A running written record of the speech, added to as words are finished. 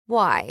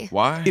Why?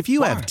 Why? If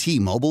you have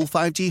T-Mobile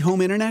 5G home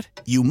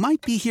internet, you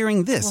might be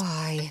hearing this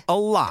Why? a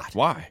lot.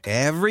 Why?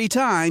 Every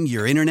time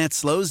your internet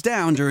slows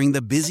down during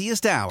the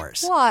busiest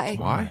hours. Why?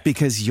 Why?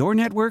 Because your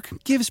network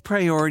gives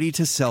priority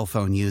to cell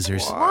phone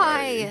users.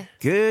 Why?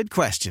 Good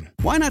question.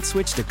 Why not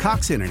switch to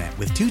Cox Internet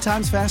with 2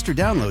 times faster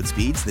download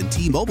speeds than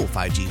T-Mobile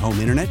 5G home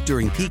internet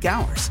during peak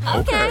hours?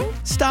 Okay.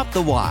 Stop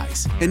the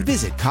whys and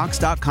visit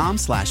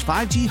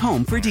cox.com/5G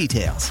home for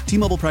details.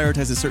 T-Mobile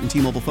prioritizes certain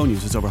T-Mobile phone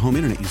users over home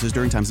internet users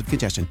during times of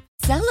congestion.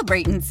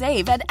 Celebrate and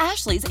save at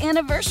Ashley's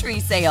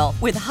Anniversary Sale.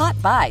 With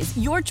Hot Buys,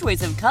 your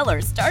choice of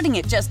colors starting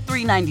at just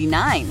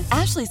 $3.99.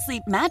 Ashley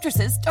Sleep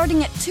mattresses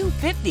starting at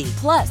 $2.50.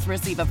 Plus,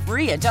 receive a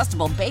free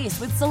adjustable base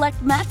with select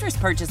mattress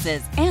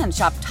purchases. And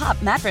shop top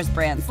mattress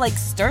brands like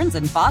Stearns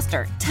 &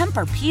 Foster,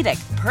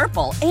 Tempur-Pedic,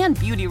 Purple, and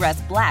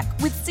Beautyrest Black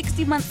with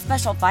 60-month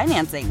special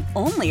financing.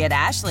 Only at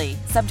Ashley.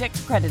 Subject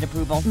to credit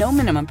approval. No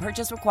minimum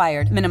purchase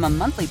required. Minimum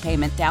monthly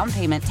payment, down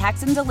payment,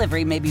 tax, and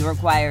delivery may be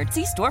required.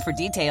 See store for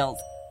details.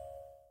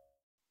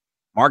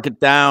 Mark it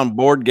down,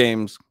 board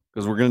games,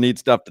 because we're going to need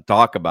stuff to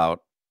talk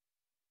about.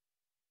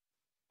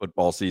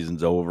 Football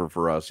season's over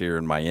for us here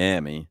in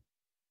Miami.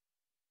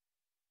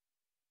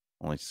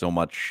 Only so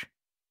much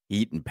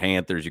Heat and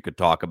Panthers you could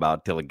talk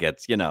about till it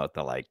gets, to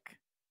like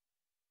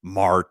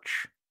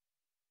March.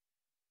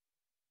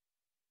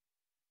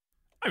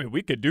 I mean,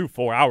 we could do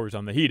 4 hours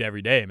on the Heat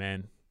every day,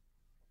 man.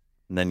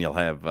 And then you'll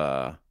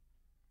have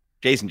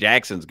Jason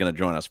Jackson's going to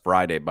join us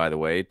Friday, by the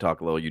way. Talk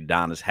a little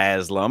Udonis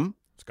Haslem.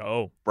 Let's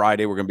go.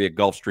 Friday, we're going to be at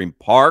Gulfstream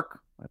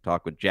Park. I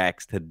talked with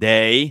Jax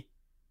today.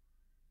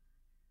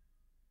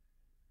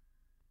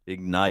 Big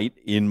night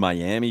in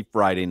Miami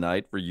Friday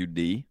night for UD.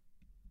 You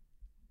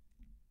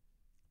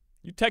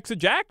texted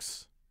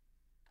Jax?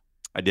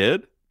 I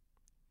did.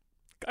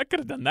 I could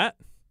have done that.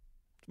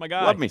 It's my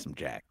guy. Love me some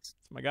Jax.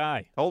 It's my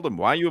guy. Told him,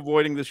 why are you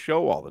avoiding this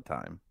show all the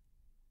time?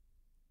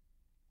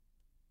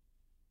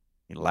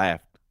 He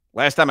laughed.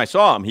 Last time I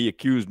saw him, he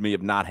accused me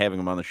of not having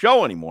him on the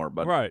show anymore,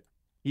 but Right.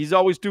 he's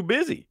always too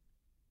busy.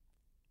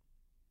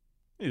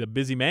 He's a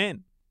busy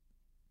man.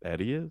 That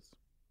he is.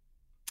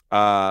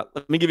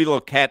 Let me give you a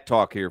little cat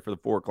talk here for the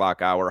 4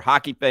 o'clock hour.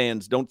 Hockey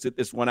fans, don't sit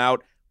this one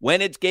out.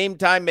 When it's game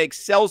time, make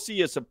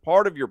Celsius a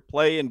part of your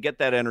play and get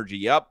that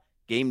energy up.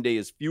 Game day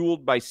is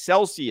fueled by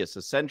Celsius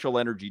Essential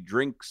Energy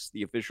Drinks,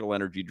 the official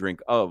energy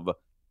drink of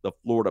the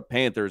Florida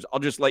Panthers. I'll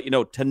just let you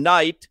know,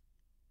 tonight,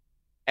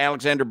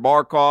 Alexander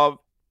Barkov,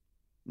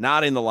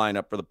 not in the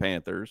lineup for the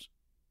Panthers.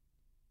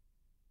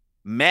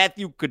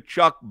 Matthew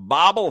Tkachuk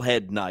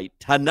bobblehead night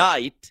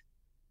tonight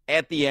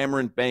at the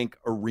Amerant Bank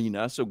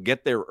Arena, so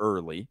get there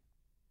early.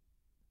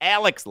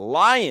 Alex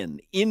Lyon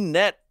in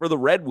net for the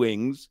Red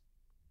Wings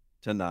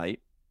tonight.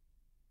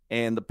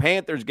 And the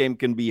Panthers game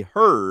can be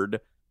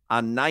heard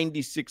on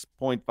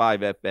 96.5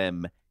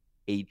 FM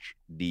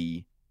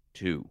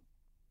HD2.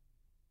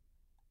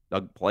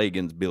 Doug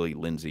Plagens, Billy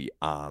Lindsay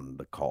on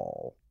the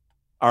call.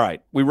 All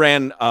right, we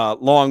ran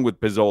long with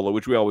Pizzola,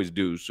 which we always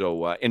do.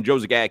 So, and Joe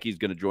Zagacki is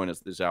going to join us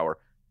this hour.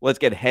 Let's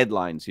get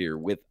headlines here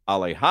with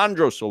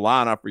Alejandro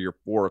Solana for your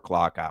 4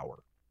 o'clock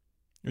hour.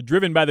 You're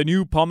driven by the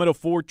new Palmetto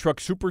Ford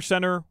Truck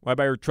Supercenter. Why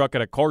buy your truck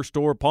at a car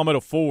store? Palmetto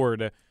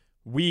Ford.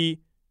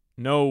 We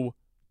know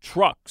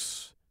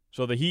trucks.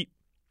 So the Heat,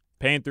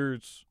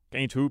 Panthers,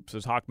 Canes Hoops,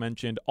 as Hoch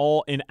mentioned,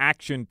 all in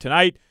action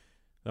tonight.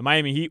 The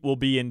Miami Heat will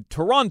be in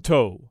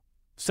Toronto.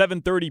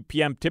 7:30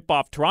 p.m.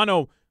 tip-off.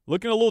 Toronto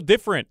looking a little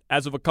different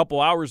as of a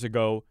couple hours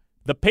ago.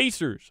 The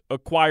Pacers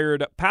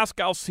acquired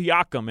Pascal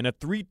Siakam in a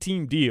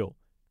 3-team deal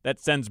that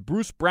sends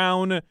Bruce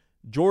Brown,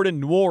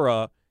 Jordan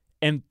Nwora,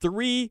 and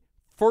 3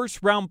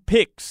 first-round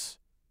picks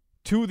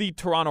to the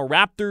Toronto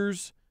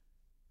Raptors.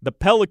 The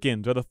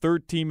Pelicans are the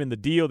third team in the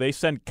deal. They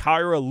send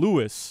Kyra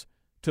Lewis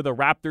to the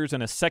Raptors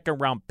and a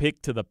second-round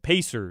pick to the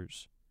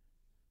Pacers.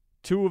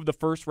 2 of the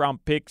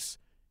first-round picks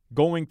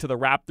going to the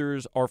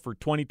Raptors are for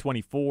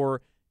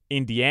 2024.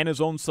 Indiana's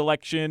own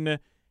selection,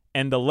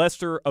 and the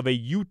lesser of a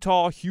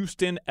Utah,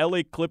 Houston,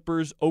 LA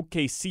Clippers,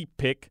 OKC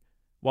pick,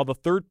 while the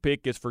third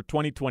pick is for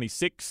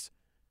 2026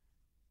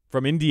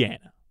 from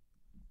Indiana.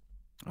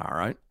 All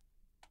right.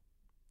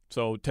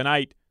 So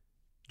tonight,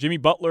 Jimmy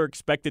Butler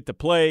expected to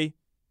play.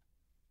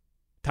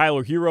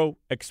 Tyler Hero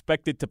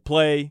expected to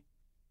play.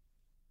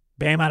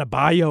 Bam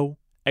Adebayo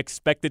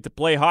expected to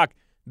play. Hawk,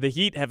 the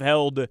Heat have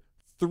held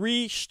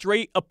 3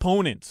 straight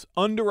opponents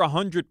under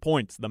 100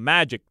 points. The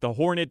Magic, the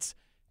Hornets,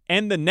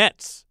 and the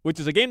Nets,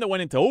 which is a game that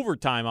went into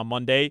overtime on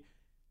Monday.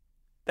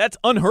 That's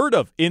unheard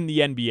of in the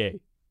NBA.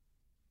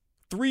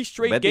 3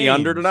 straight Bet games. the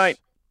under tonight.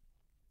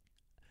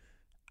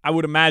 I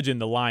would imagine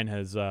the line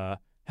has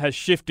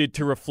shifted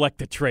to reflect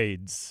the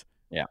trades.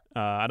 Yeah.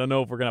 I don't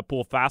know if we're going to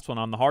pull a fast one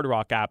on the Hard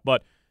Rock app,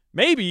 but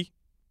maybe,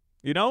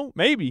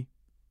 maybe.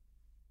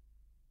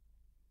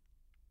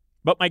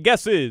 But my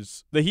guess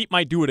is the Heat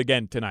might do it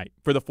again tonight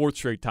for the 4th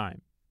straight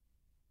time.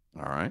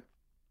 All right.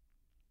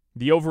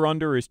 The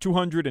over-under is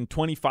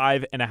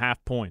 225.5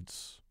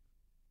 points.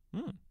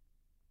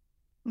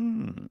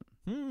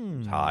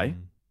 It's high.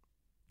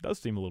 Does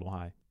seem a little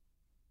high.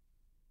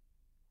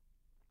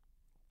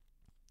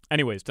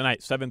 Anyways,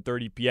 tonight,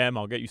 7:30 p.m.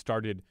 I'll get you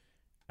started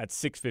at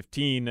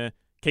 6:15.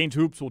 Canes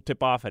Hoops will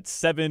tip off at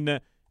 7,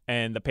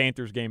 and the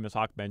Panthers game, as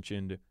Hoch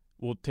mentioned,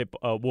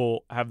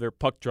 will have their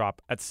puck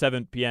drop at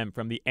 7 p.m.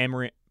 from the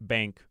Amerant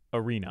Bank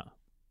Arena.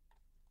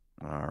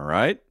 All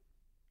right.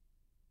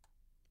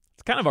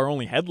 It's kind of our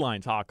only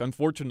headlines, Hoch.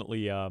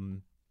 Unfortunately,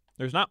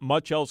 there's not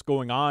much else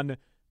going on.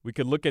 We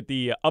could look at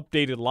the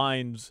updated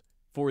lines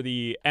for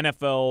the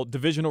NFL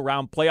divisional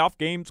round playoff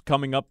games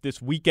coming up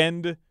this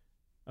weekend.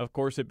 Of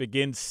course, it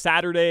begins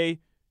Saturday.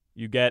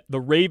 You get the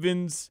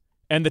Ravens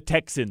and the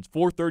Texans,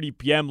 4:30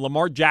 p.m.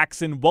 Lamar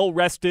Jackson,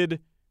 well-rested,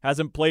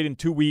 hasn't played in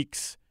 2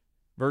 weeks,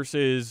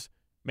 versus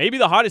maybe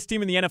the hottest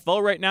team in the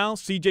NFL right now,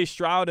 C.J.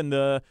 Stroud and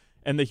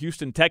the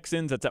Houston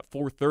Texans. That's at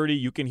 4:30.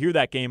 You can hear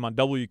that game on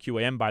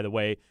WQAM, by the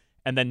way.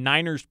 And then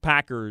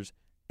Niners-Packers,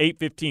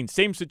 8:15.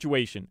 Same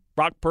situation.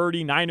 Brock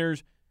Purdy,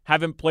 Niners,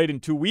 haven't played in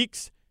 2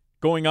 weeks,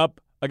 going up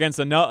against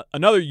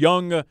another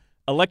young,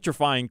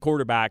 electrifying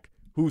quarterback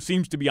who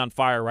seems to be on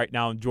fire right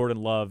now in Jordan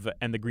Love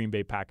and the Green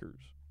Bay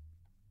Packers.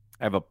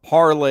 I have a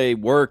parlay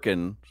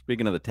working.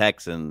 Speaking of the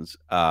Texans,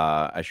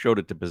 I showed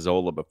it to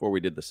Pizzola before we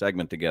did the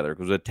segment together. It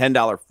was a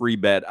 $10 free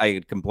bet. I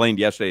had complained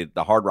yesterday that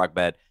the Hard Rock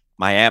bet,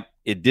 my app,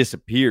 it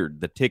disappeared,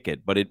 the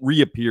ticket, but it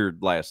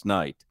reappeared last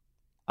night.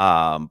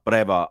 But I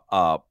have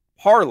a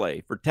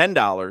parlay for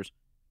 $10.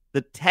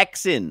 The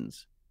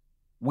Texans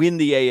win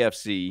the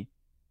AFC.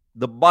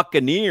 The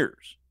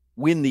Buccaneers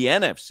win the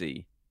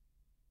NFC.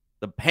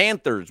 The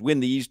Panthers win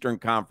the Eastern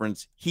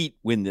Conference. Heat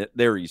win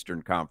their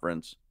Eastern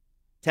Conference.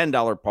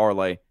 $10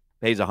 parlay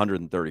pays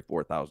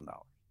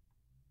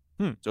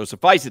 $134,000. So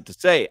suffice it to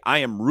say, I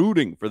am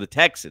rooting for the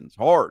Texans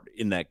hard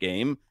in that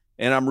game,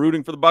 and I'm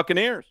rooting for the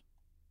Buccaneers.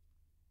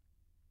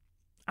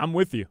 I'm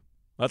with you.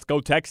 Let's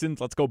go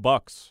Texans. Let's go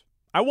Bucks.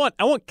 I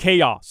want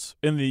chaos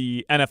in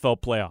the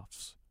NFL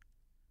playoffs.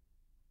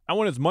 I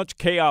want as much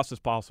chaos as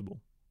possible.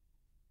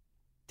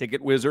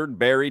 Ticket wizard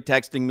Barry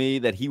texting me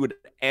that he would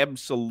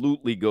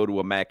absolutely go to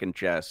a Mac and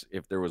Chess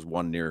if there was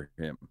one near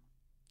him.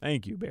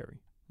 Thank you, Barry.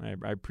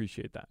 I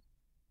appreciate that.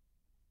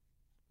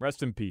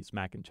 Rest in peace,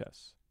 Mac and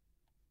Chess.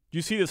 Do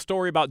you see the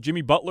story about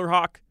Jimmy Butler,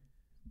 Hoch?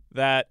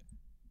 That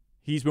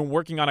he's been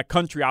working on a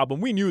country album.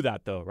 We knew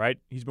that, though, right?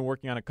 He's been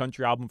working on a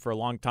country album for a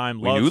long time.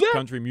 Loves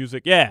country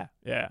music. Yeah.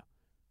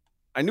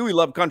 I knew he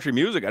loved country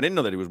music. I didn't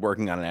know that he was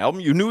working on an album.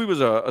 You knew he was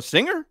a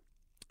singer?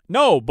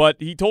 No, but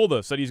he told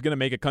us that he's going to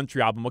make a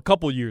country album a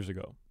couple years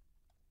ago.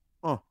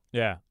 Oh.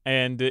 Yeah,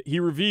 and he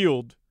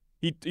revealed,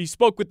 he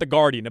spoke with The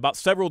Guardian about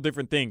several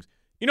different things.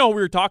 You know,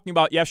 we were talking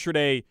about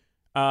yesterday,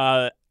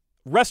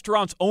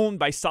 restaurants owned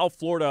by South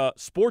Florida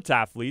sports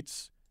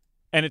athletes.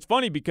 And it's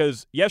funny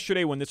because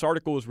yesterday when this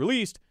article was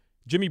released,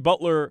 Jimmy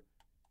Butler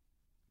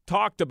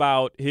talked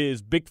about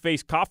his Big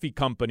Face Coffee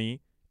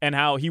Company and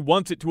how he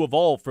wants it to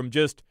evolve from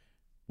just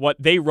what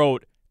they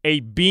wrote,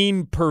 a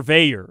bean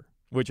purveyor,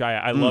 which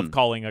I love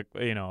calling a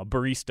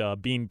barista, a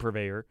bean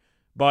purveyor.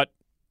 But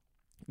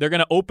they're going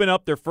to open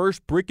up their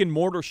first brick and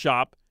mortar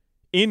shop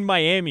in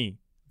Miami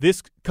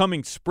this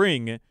coming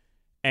spring.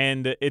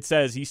 And it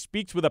says he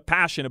speaks with a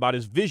passion about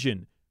his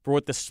vision for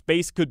what the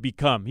space could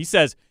become. He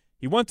says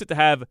he wants it to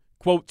have,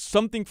 quote,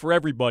 something for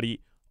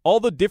everybody,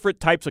 all the different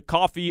types of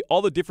coffee,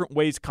 all the different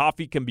ways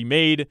coffee can be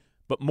made.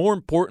 But more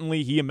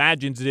importantly, he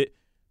imagines it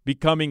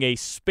becoming a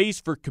space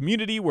for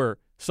community where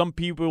some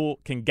people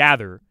can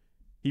gather.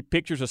 He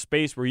pictures a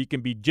space where he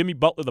can be Jimmy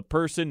Butler the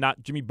person,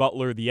 not Jimmy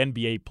Butler the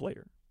NBA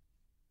player.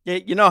 Yeah,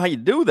 you know how you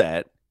do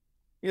that?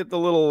 You get the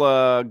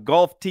little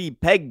golf tee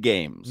peg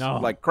games,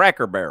 like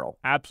Cracker Barrel.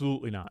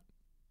 Absolutely not.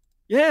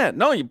 Yeah,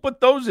 no, you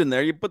put those in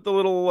there. You put the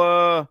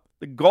little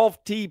the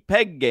golf tee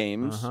peg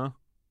games,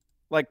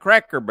 like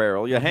Cracker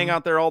Barrel. You hang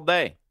out there all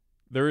day.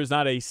 There is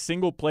not a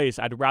single place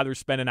I'd rather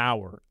spend an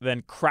hour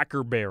than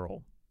Cracker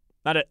Barrel.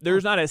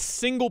 There's not a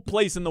single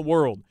place in the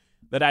world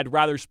that I'd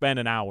rather spend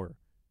an hour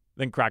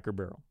than Cracker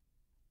Barrel.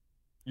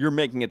 You're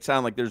making it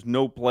sound like there's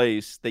no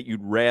place that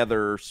you'd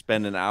rather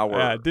spend an hour.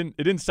 Yeah, it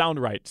didn't sound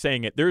right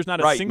saying it. There's not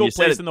a single you place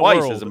said it in the twice,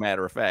 world, as a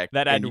matter of fact,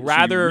 that I'd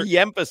rather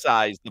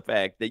re-emphasize the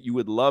fact that you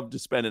would love to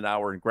spend an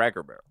hour in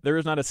Cracker Barrel. There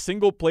is not a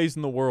single place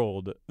in the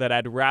world that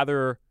I'd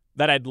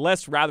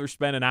less rather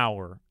spend an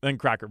hour than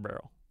Cracker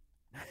Barrel.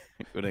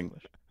 Good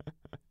English.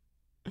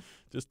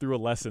 Just threw a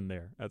lesson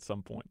there at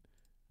some point.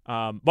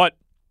 But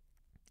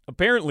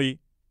apparently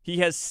he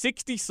has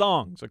 60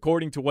 songs,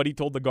 according to what he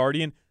told The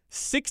Guardian.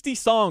 60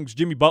 songs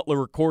Jimmy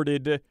Butler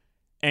recorded,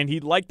 and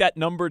he'd like that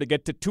number to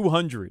get to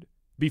 200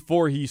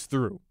 before he's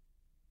through.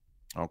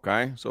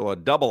 Okay, so a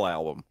double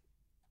album.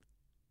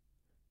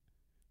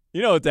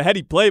 You know, it's a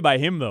heady play by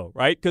him, though,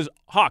 right? Because,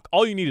 Hoch,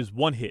 all you need is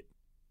one hit.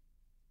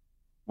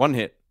 One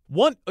hit.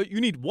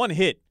 You need one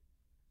hit.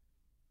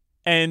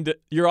 And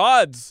your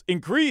odds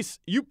increase.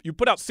 You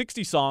put out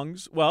 60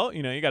 songs, well,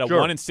 you know, you got a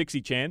 1 in 60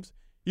 chance.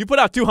 You put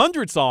out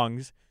 200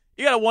 songs,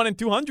 you got a 1 in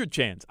 200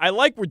 chance. I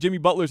like where Jimmy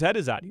Butler's head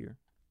is at here.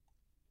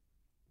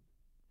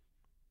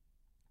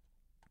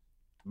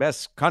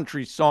 Best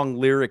country song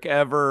lyric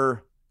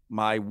ever.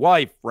 My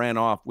wife ran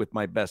off with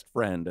my best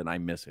friend, and I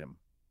miss him.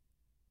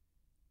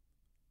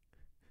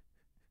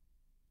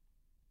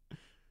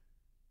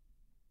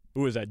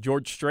 Who is that,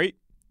 George Strait?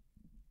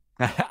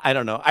 I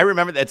don't know. I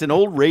remember that's an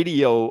old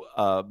radio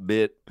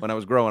bit when I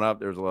was growing up.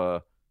 There's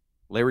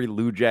Larry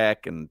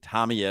Lujak and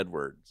Tommy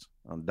Edwards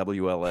on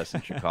WLS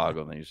in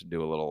Chicago. They used to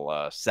do a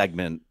little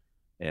segment,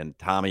 and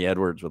Tommy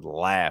Edwards would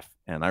laugh.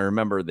 And I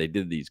remember they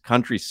did these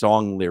country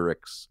song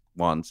lyrics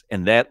once,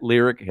 and that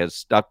lyric has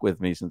stuck with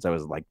me since I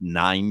was like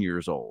 9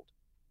 years old.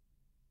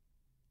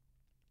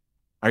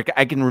 I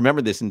can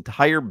remember this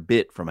entire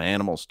bit from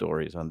Animal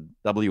Stories on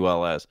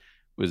WLS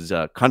was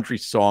country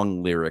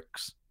song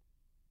lyrics.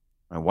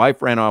 My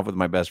wife ran off with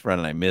my best friend,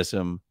 and I miss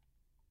him.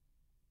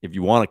 If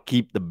you want to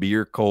keep the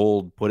beer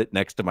cold, put it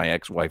next to my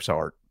ex-wife's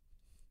heart.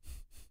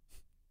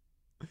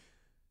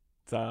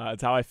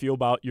 It's how I feel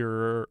about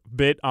your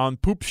bit on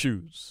poop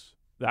shoes.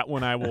 That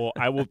one I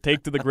will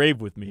take to the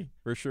grave with me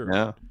for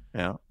sure.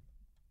 Yeah.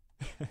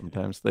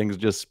 Sometimes things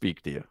just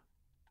speak to you.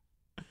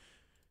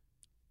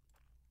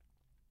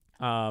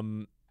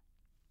 And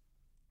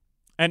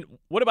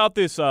what about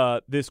this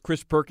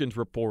Chris Perkins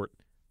report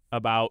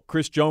about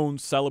Chris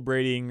Jones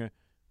celebrating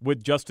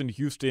with Justin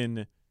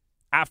Houston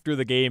after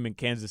the game in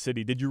Kansas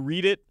City? Did you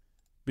read it?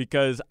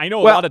 Because I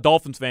know a lot of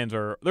Dolphins fans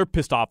they're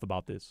pissed off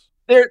about this.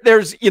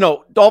 There's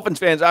Dolphins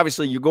fans,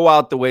 obviously you go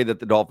out the way that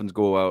the Dolphins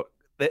go out.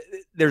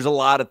 There's a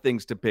lot of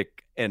things to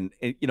pick, and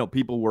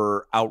people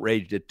were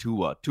outraged at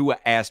Tua. Tua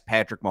asked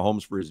Patrick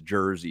Mahomes for his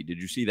jersey. Did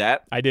you see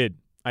that? I did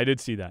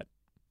see that.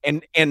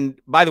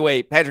 And by the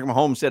way, Patrick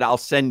Mahomes said, "I'll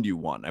send you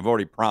one. I've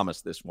already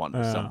promised this one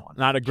to someone."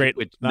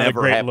 Which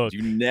never happens. Look.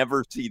 You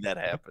never see that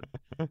happen.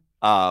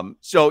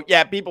 So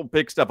yeah, people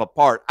pick stuff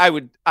apart.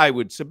 I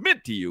would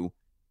submit to you,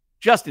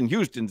 Justin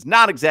Houston's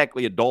not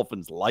exactly a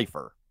Dolphins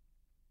lifer.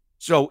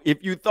 So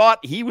if you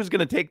thought he was going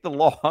to take the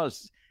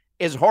loss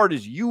as hard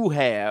as you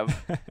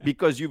have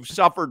because you've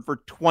suffered for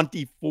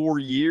 24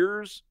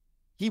 years,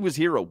 he was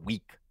here a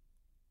week.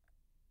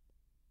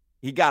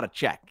 He got a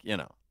check,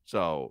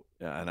 So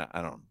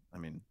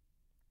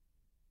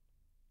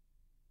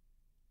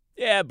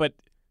yeah, but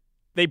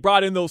they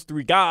brought in those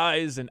three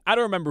guys, and I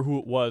don't remember who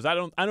it was. I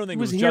don't think it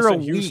was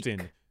Justin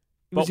Houston.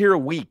 He was here a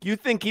week. You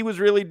think he was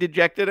really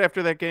dejected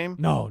after that game?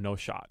 No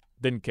shot.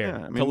 Didn't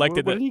care. Yeah, what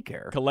did he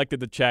care? Collected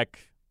the check.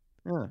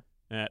 Yeah.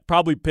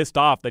 Probably pissed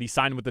off that he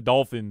signed with the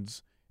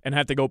Dolphins and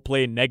had to go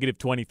play in negative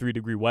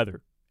 23-degree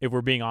weather, if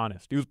we're being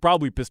honest. He was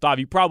probably pissed off.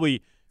 He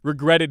probably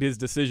regretted his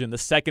decision the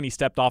second he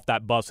stepped off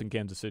that bus in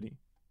Kansas City.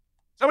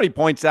 Somebody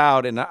points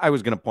out, and I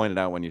was going to point it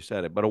out when you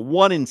said it, but a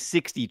 1 in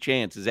 60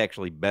 chance is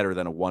actually better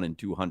than a 1 in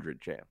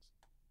 200 chance.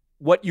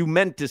 What you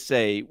meant to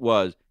say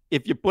was,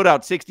 if you put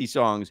out 60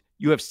 songs,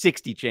 you have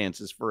 60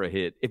 chances for a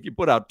hit. If you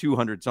put out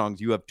 200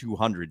 songs, you have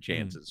 200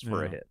 chances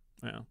for a hit.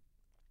 Yeah.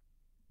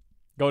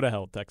 Go to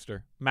hell,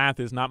 Texter. Math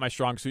is not my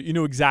strong suit. You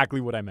knew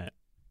exactly what I meant.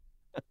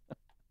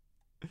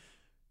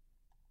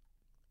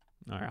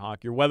 All right,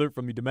 Hawk. Your weather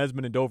from the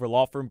Demesman and Dover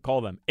Law Firm. Call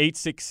them.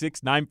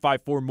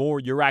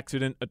 866-954-MORE.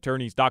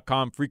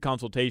 YourAccidentAttorneys.com. Free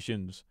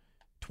consultations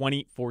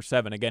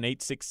 24/7. Again,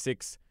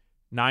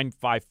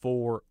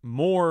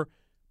 866-954-MORE.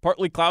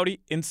 Partly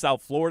cloudy in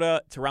South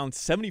Florida. It's around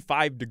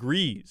 75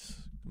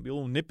 degrees. It'll be a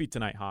little nippy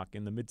tonight, Hawk,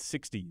 in the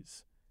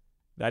mid-60s.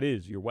 That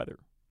is your weather.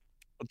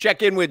 We'll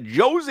check in with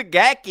Joe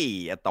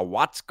Zagacki at the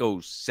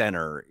Watsco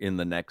Center in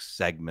the next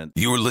segment.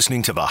 You're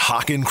listening to the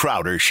Hoch and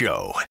Crowder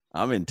Show.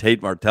 I'm in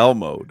Tate Martell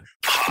mode.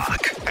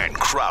 Hoch and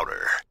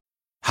Crowder.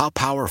 How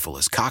powerful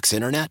is Cox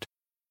Internet?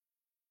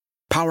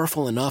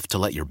 Powerful enough to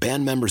let your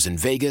band members in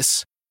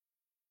Vegas,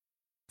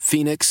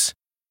 Phoenix,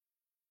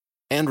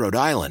 and Rhode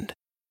Island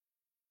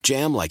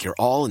jam like you're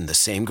all in the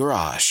same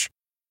garage.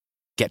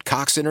 Get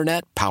Cox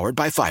Internet powered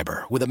by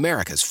fiber with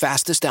America's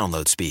fastest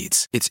download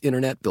speeds. It's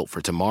internet built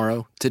for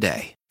tomorrow,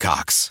 today.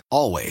 Cox,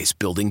 always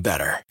building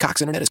better.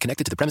 Cox Internet is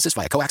connected to the premises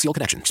via coaxial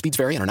connection. Speeds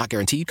vary and are not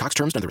guaranteed. Cox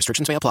terms and other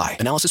restrictions may apply.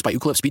 Analysis by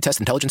Ookla Speed Test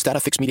Intelligence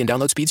Data. Fixed median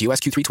download speeds. US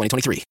Q3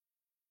 2023.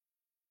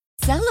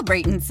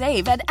 Celebrate and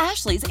save at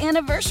Ashley's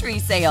Anniversary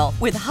Sale.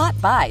 With Hot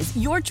Buys,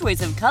 your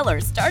choice of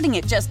colors starting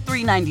at just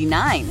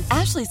 $3.99.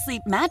 Ashley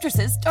Sleep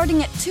mattresses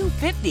starting at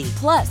 $2.50.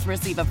 Plus,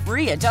 receive a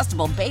free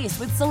adjustable base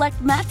with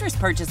select mattress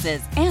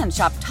purchases. And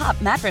shop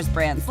top mattress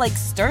brands like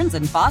Stearns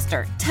 &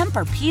 Foster,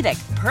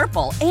 Tempur-Pedic,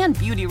 Purple, and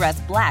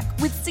Beautyrest Black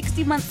with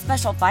 60-month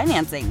special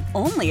financing.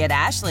 Only at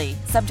Ashley.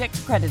 Subject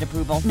to credit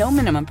approval. No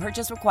minimum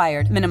purchase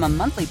required. Minimum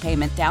monthly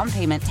payment, down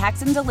payment,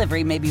 tax, and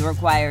delivery may be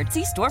required.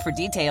 See store for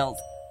details.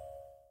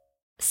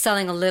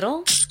 Selling a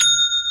little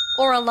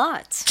or a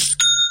lot?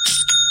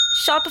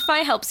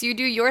 Shopify helps you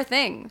do your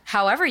thing,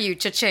 however you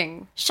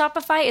cha-ching.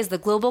 Shopify is the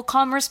global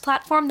commerce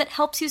platform that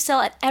helps you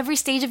sell at every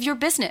stage of your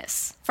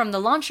business. From the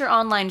launch your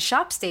online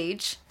shop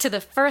stage, to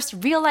the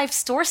first real-life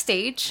store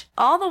stage,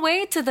 all the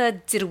way to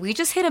the did we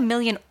just hit 1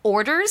 million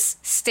orders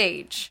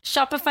stage.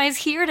 Shopify's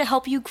here to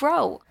help you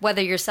grow.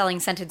 Whether you're selling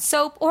scented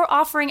soap or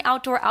offering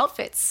outdoor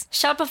outfits,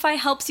 Shopify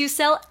helps you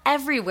sell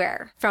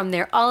everywhere. From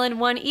their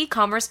all-in-one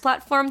e-commerce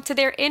platform to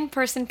their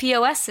in-person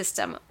POS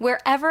system,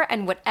 wherever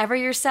and whatever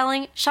you're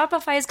selling,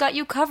 Shopify's got got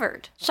you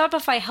covered.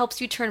 Shopify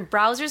helps you turn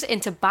browsers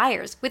into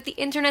buyers with the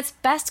internet's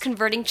best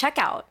converting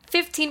checkout.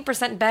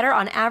 15% better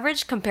on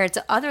average compared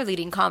to other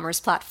leading commerce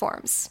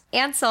platforms.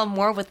 And sell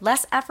more with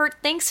less effort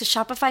thanks to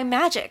Shopify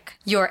Magic,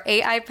 your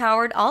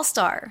AI-powered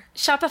all-star.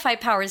 Shopify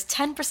powers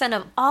 10%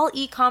 of all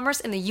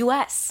e-commerce in the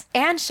U.S.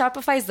 And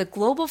Shopify is the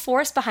global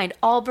force behind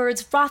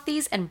Allbirds,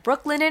 Rothy's, and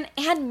Brooklinen,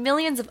 and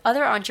millions of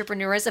other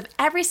entrepreneurs of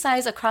every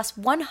size across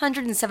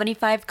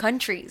 175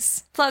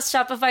 countries. Plus,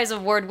 Shopify's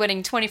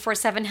award-winning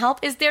 24/7 help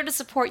is there to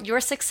support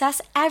your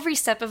success every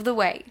step of the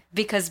way.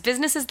 Because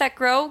businesses that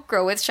grow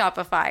with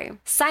Shopify.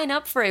 Sign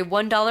up for a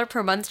 $1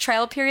 per month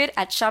trial period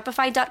at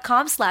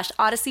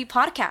shopify.com/Odyssey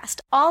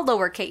Podcast, all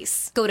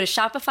lowercase. Go to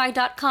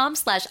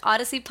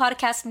shopify.com/Odyssey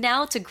Podcast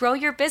now to grow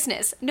your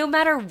business, no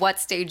matter what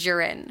stage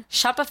you're in.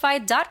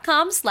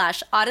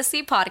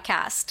 Shopify.com/Odyssey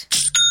Podcast.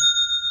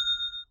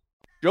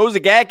 Joe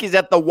Zagacki's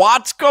at the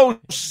Watsco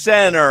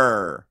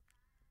Center.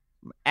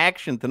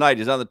 Action tonight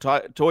is on the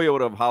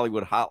Toyota of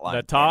Hollywood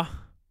hotline.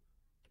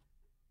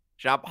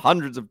 Shop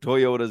hundreds of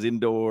Toyotas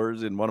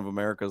indoors in one of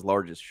America's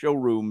largest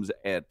showrooms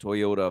at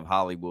Toyota of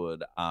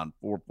Hollywood on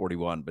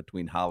 441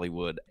 between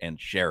Hollywood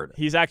and Sheridan.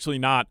 He's actually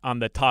not on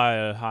the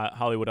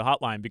Hollywood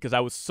hotline because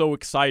I was so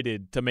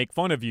excited to make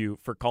fun of you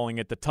for calling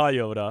it the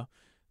Toyota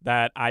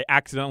that I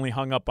accidentally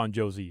hung up on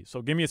Josie.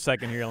 So give me a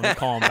second here. Let me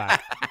call him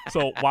back.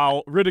 So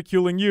while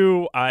ridiculing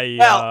you,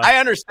 I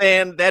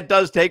understand that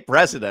does take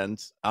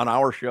precedence on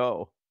our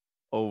show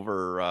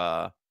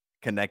over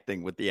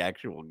connecting with the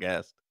actual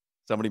guest.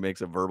 Somebody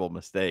makes a verbal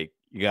mistake,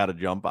 you got to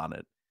jump on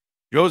it.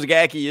 Joe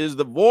Zagacki is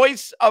the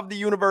voice of the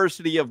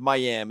University of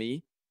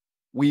Miami.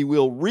 We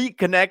will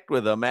reconnect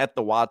with him at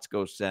the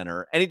Watsco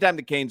Center. Anytime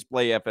the Canes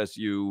play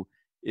FSU,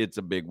 it's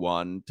a big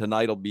one.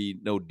 Tonight will be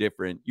no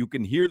different. You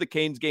can hear the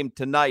Canes game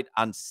tonight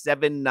on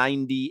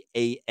 790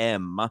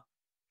 a.m.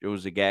 Joe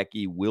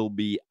Zagacki will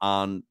be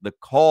on the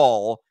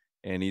call,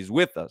 and he's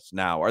with us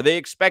now. Are they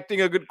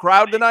expecting a good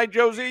crowd tonight,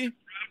 Josie?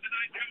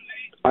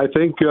 I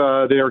think they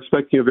are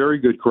expecting a very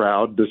good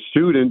crowd. The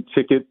student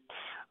tickets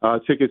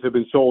have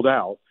been sold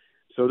out.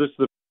 So this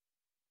is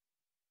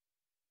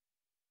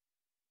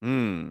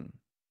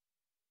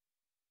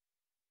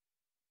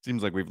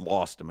Seems like we've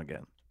lost him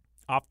again.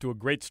 Off to a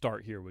great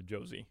start here with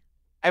Josie.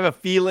 I have a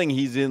feeling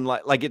he's in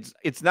like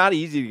it's not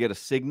easy to get a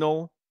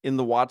signal in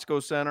the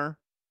Watsco Center,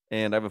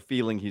 and I have a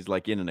feeling he's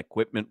like in an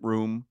equipment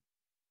room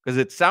because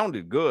it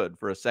sounded good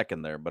for a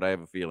second there, but I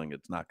have a feeling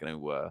it's not going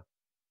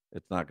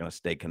to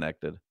stay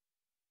connected.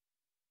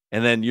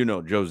 And then,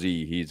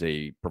 Josie, he's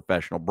a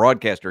professional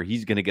broadcaster.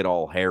 He's going to get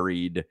all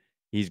harried.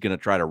 He's going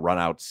to try to run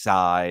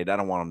outside. I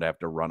don't want him to have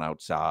to run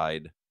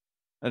outside.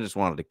 I just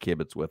wanted to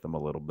kibitz with him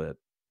a little bit.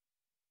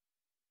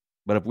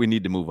 But if we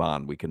need to move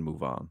on, we can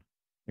move on.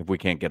 If we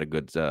can't get a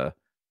good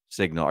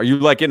signal. Are you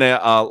like in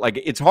a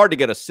it's hard to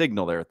get a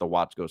signal there at the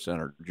Watsco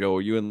Center. Joe,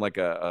 are you in like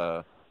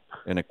an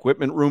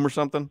equipment room or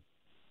something?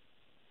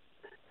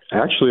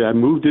 Actually, I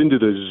moved into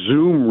the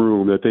Zoom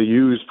room that they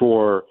use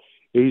for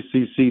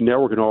ACC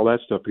network and all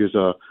that stuff because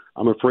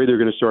I'm afraid they're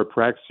going to start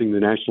practicing the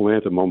national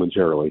anthem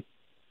momentarily.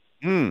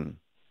 You'd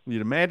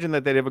imagine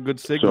that they'd have a good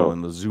signal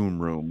in the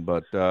Zoom room,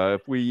 but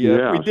if we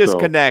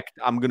disconnect,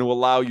 I'm going to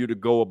allow you to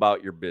go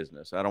about your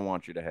business. I don't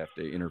want you to have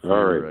to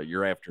interfere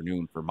your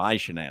afternoon for my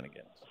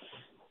shenanigans.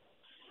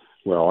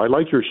 Well, I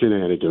like your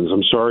shenanigans.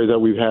 I'm sorry that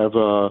we have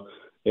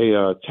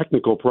a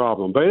technical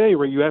problem, but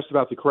anyway, you asked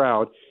about the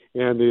crowd,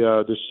 and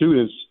the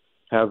students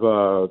have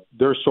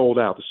they're sold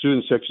out. The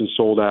student section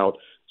sold out.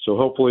 So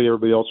hopefully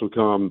everybody else will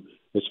come.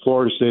 It's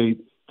Florida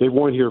State. They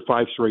won here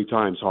 5 straight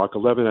times, Hawk.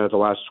 11 out of the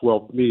last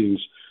 12 meetings,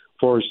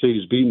 Florida State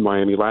has beaten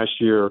Miami. Last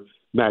year,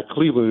 Matt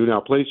Cleveland, who now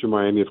plays for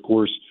Miami, of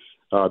course,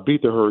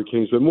 beat the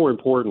Hurricanes. But more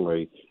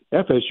importantly,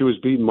 FSU has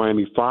beaten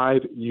Miami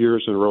 5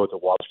 years in a row at the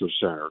Watsco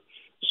Center.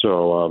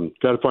 So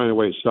got to find a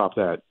way to stop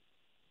that.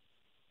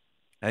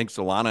 I think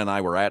Solana and I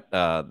were at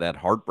that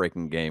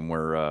heartbreaking game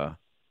where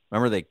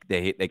remember,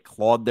 they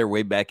clawed their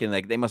way back in.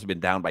 They must have been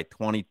down by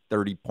 20,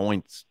 30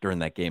 points during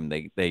that game.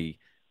 They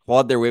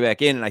clawed their way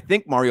back in, and I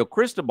think Mario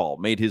Cristobal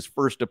made his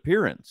first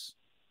appearance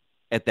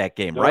at that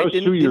game, right? That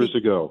was 2 years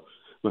ago.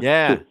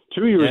 Yeah.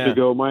 2 years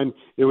ago,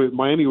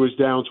 Miami was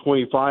down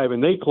 25,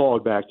 and they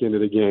clawed back into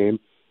the game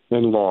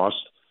and lost.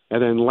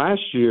 And then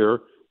last year,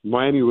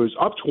 Miami was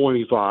up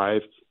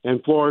 25,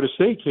 and Florida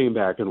State came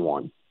back and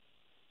won.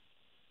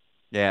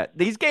 Yeah,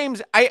 these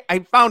games,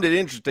 I found it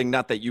interesting,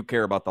 not that you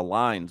care about the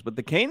lines, but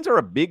the Canes are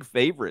a big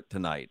favorite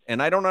tonight,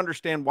 and I don't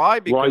understand why.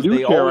 Because I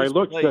do care. I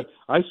looked.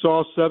 I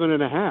saw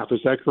 7.5.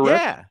 Is that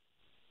correct?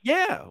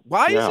 Yeah.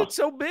 Why is it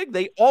so big?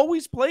 They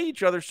always play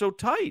each other so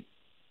tight.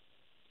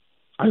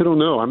 I don't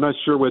know. I'm not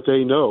sure what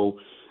they know.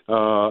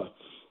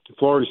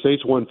 Florida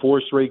State's won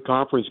 4 straight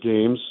conference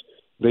games.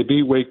 They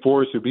beat Wake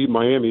Forest, who beat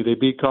Miami. They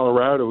beat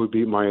Colorado, who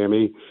beat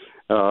Miami.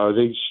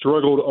 They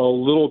struggled a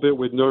little bit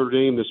with Notre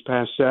Dame this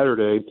past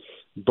Saturday.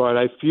 But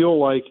I feel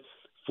like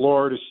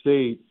Florida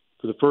State,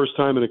 for the first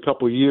time in a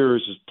couple of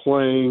years, is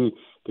playing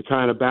the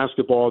kind of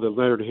basketball that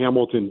Leonard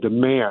Hamilton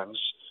demands.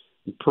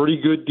 Pretty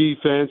good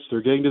defense.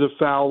 They're getting to the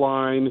foul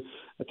line.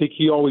 I think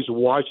he always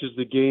watches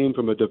the game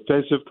from a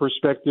defensive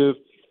perspective,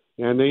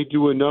 and they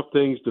do enough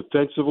things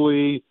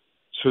defensively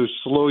to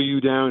slow you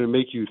down and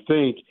make you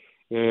think.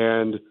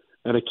 And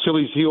an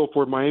Achilles heel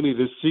for Miami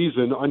this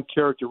season,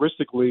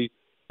 uncharacteristically,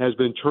 has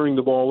been turning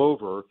the ball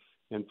over,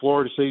 and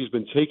Florida State has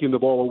been taking the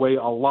ball away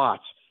a lot.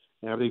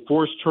 And if they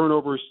force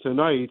turnovers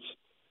tonight,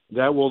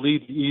 that will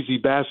lead to easy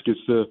baskets.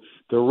 The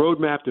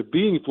roadmap to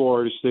beating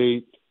Florida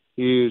State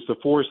is to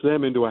force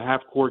them into a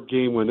half-court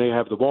game when they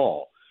have the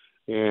ball.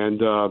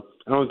 And I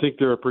don't think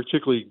they're a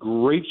particularly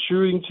great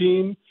shooting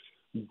team,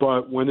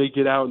 but when they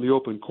get out in the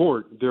open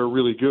court, they're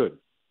really good.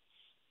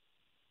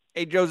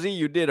 Hey, Josie,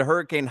 you did a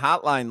Hurricane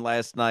Hotline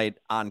last night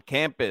on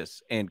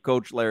campus, and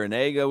Coach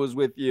Larinaga was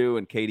with you,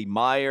 and Katie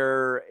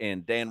Meyer,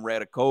 and Dan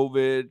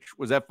Radakovich.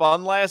 Was that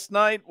fun last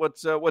night?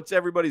 What's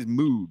everybody's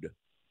mood?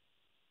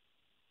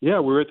 Yeah,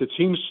 we're at the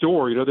team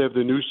store. They have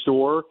the new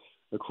store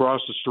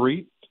across the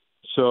street.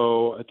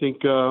 So I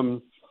think,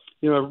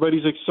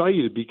 everybody's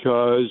excited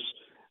because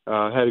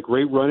had a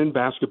great run in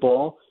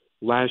basketball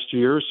last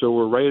year. So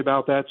we're right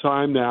about that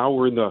time now.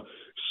 We're in the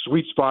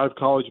sweet spot of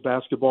college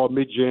basketball,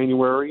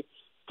 mid-January.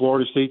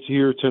 Florida State's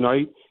here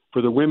tonight.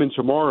 For the women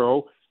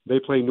tomorrow, they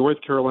play North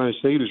Carolina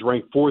State, who's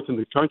ranked 4th in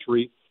the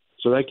country.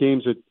 So that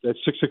game's at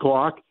 6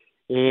 o'clock.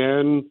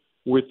 And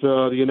with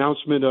the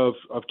announcement of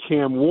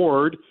Cam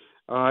Ward,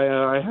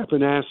 I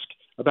happened to ask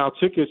about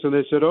tickets, and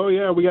they said, oh,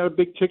 yeah, we got a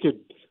big ticket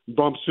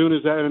bump soon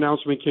as that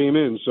announcement came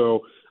in.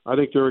 So I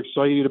think they're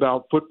excited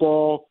about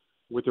football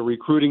with the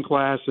recruiting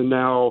class, and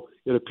now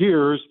it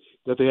appears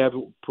that they have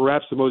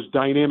perhaps the most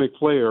dynamic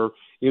player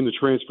in the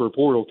transfer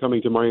portal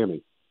coming to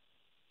Miami.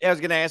 Yeah, I was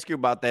going to ask you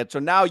about that. So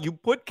now you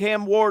put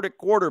Cam Ward at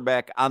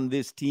quarterback on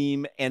this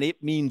team, and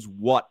it means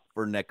what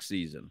for next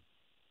season?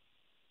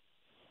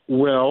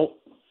 Well,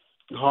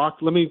 Hoch,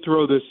 let me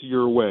throw this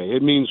your way.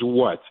 It means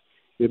what?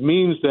 It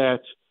means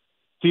that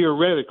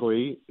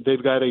theoretically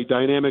they've got a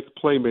dynamic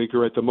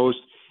playmaker at the most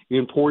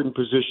important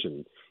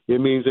position.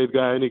 It means they've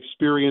got an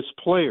experienced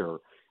player,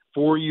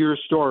 4-year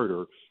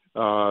starter,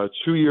 2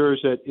 years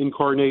at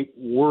Incarnate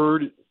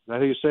Word, that's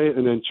how you say it,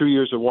 and then 2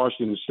 years at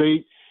Washington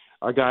State.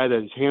 A guy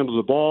that has handled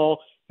the ball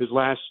his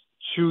last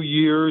 2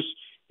 years.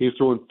 He's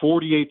thrown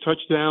 48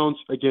 touchdowns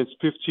against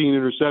 15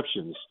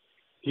 interceptions.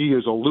 He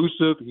is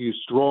elusive. He is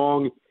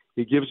strong.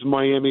 He gives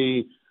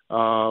Miami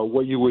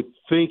what you would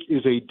think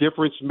is a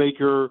difference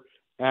maker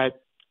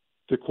at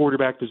the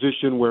quarterback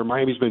position, where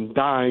Miami's been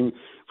dying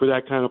for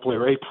that kind of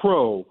player, a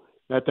pro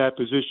at that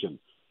position.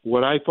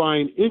 What I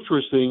find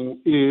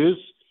interesting is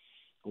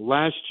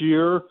last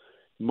year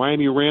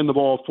Miami ran the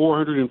ball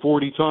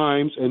 440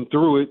 times and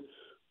threw it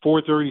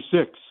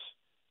 436.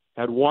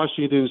 At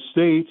Washington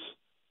State,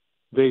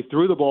 they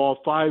threw the ball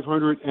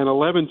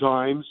 511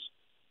 times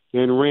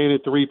and ran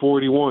it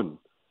 341.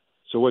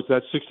 So what's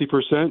that,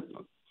 60%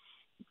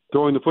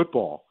 throwing the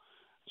football?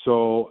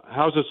 So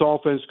how's this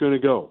offense going to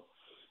go?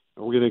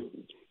 Are we going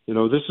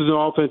to, this is an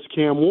offense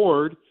Cam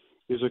Ward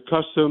is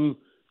accustomed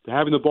to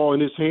having the ball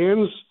in his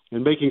hands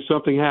and making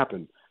something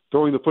happen,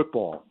 throwing the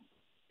football.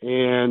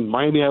 And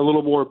Miami had a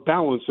little more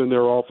balance in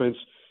their offense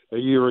a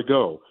year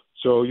ago.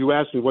 So you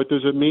asked me, what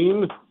does it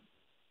mean?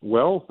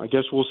 Well, I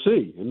guess we'll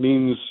see.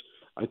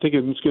 I think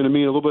it's going to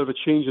mean a little bit of a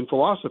change in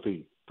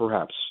philosophy,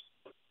 perhaps.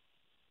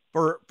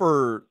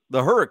 For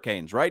the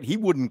Hurricanes, right? He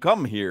wouldn't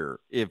come here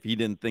if he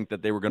didn't think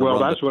that they were going to run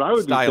that's what I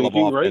would style be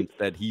thinking, of offense right?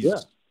 that he's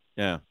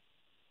yeah.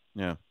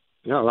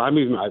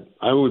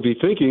 I would be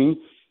thinking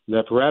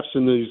that perhaps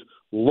in these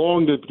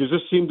because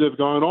this seemed to have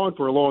gone on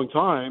for a long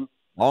time.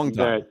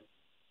 That,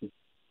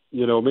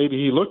 maybe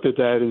he looked at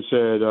that and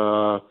said,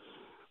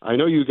 I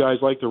know you guys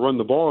like to run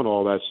the ball and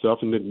all that stuff,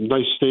 and the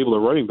nice stable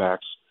of running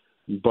backs,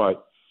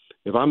 but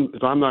if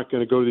I'm not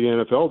going to go to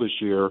the NFL this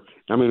year,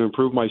 I'm going to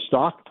improve my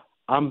stock.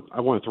 I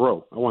want to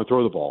throw. I want to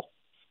throw the ball.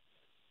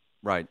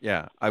 Right.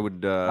 Yeah. I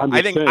would.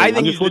 I think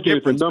he's the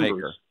difference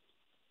maker.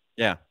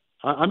 Yeah.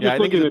 I'm just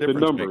looking at the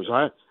numbers.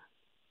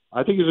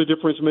 I think he's a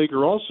difference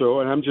maker also,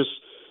 and I'm just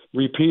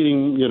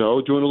repeating, doing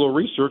a little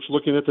research,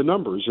 looking at the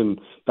numbers, and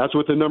that's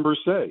what the numbers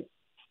say.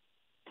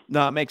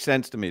 No, it makes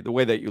sense to me, the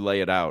way that you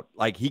lay it out.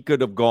 Like, he could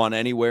have gone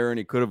anywhere and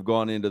he could have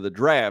gone into the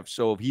draft.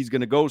 So if he's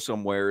going to go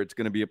somewhere, it's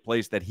going to be a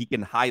place that he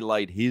can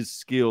highlight his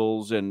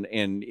skills and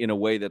in a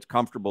way that's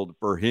comfortable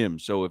for him.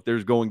 So if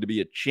there's going to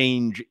be a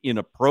change in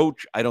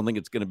approach, I don't think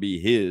it's going to be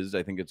his.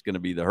 I think it's going to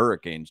be the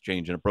Hurricanes'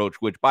 change in approach,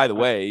 which, by the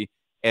way,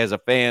 as a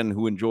fan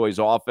who enjoys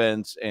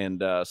offense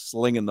and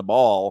slinging the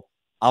ball,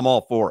 I'm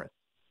all for it.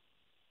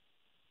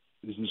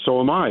 So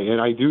am I. And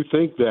I do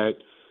think that,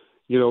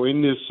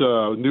 in this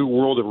new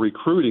world of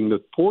recruiting, the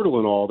portal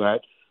and all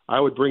that,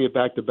 I would bring it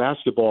back to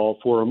basketball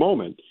for a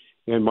moment.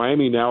 And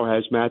Miami now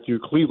has Matthew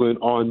Cleveland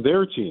on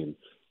their team.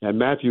 And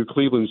Matthew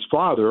Cleveland's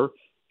father,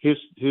 his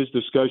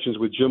discussions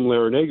with Jim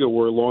Larinaga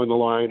were along the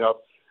line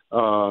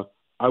of,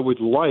 I would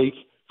like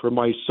for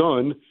my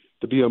son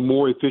to be a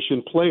more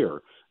efficient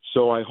player.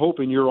 So I hope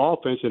in your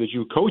offense that as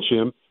you coach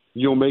him,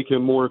 you'll make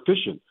him more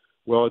efficient.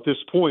 Well, at this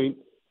point,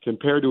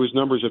 compared to his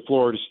numbers at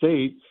Florida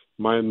State,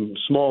 my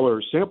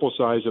smaller sample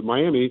size at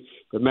Miami,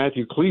 but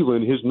Matthew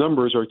Cleveland, his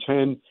numbers are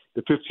 10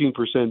 to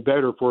 15%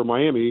 better for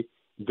Miami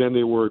than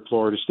they were at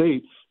Florida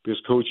State because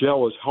Coach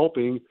L is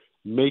helping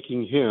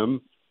making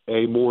him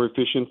a more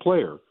efficient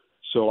player.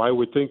 So I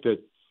would think that,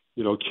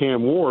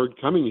 Cam Ward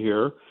coming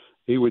here,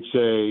 he would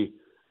say,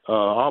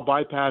 I'll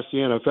bypass the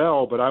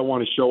NFL, but I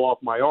want to show off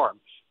my arm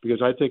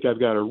because I think I've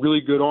got a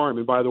really good arm.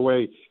 And by the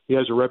way, he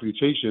has a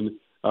reputation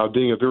of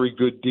being a very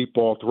good deep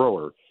ball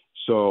thrower.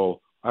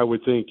 So I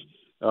would think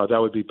that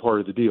would be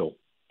part of the deal.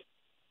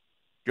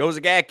 Joe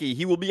Zagacki,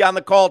 he will be on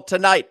the call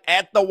tonight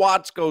at the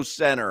Watsco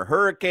Center.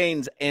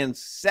 Hurricanes and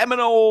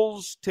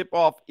Seminoles.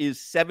 Tip-off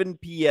is 7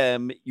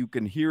 p.m. You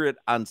can hear it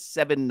on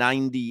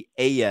 790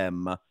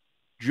 a.m.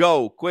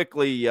 Joe,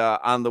 quickly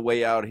on the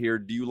way out here,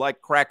 do you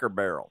like Cracker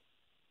Barrel?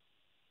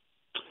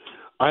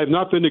 I have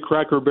not been to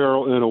Cracker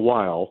Barrel in a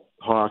while,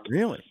 Hawk.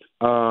 Really?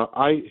 Now,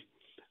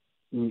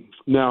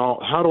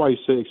 how do I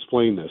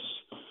explain this?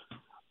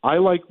 I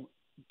like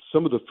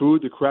some of the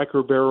food that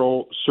Cracker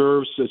Barrel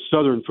serves. It's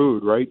Southern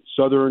food, right?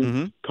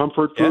 Southern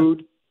comfort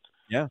food.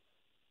 Yeah.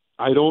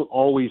 I don't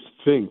always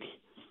think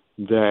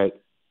that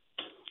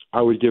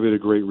I would give it a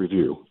great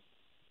review.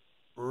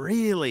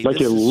 Really? Like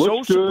this it is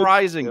looks so good,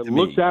 surprising to me. It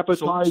looks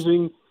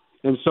appetizing,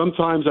 and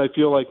sometimes I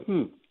feel like,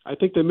 I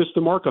think they missed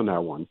the mark on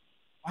that one.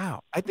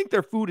 Wow. I think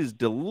their food is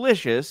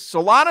delicious.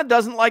 Solana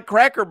doesn't like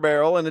Cracker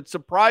Barrel, and it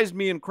surprised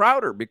me and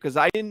Crowder because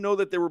I didn't know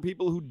that there were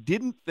people who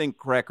didn't think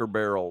Cracker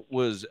Barrel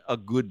was a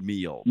good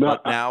meal. No,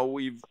 but now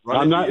we've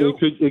run into you.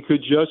 It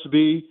could just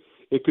be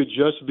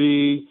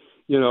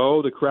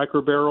the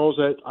Cracker Barrels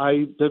that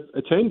I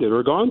attended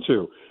or gone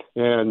to,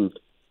 and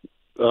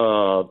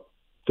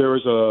there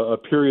was a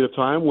period of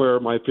time where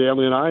my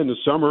family and I in the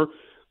summer,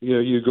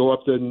 you go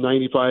up the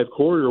 95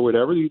 corridor or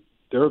whatever.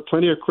 There are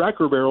plenty of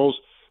Cracker Barrels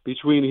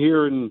between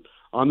here and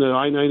on the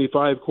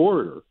I-95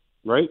 corridor,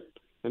 right?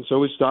 And so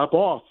we stop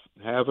off,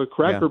 have a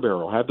Cracker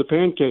Barrel, have the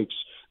pancakes,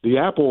 the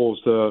apples,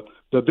 the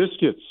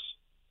biscuits.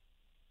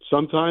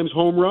 Sometimes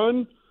home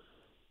run,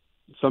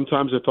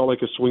 sometimes it felt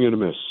like a swing and a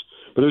miss.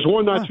 But there's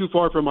one not too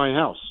far from my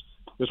house.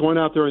 There's one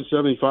out there in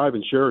 75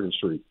 in Sheridan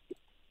Street.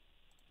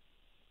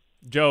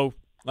 Joe,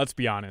 let's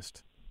be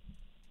honest.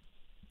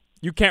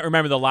 You can't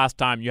remember the last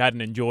time you had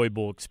an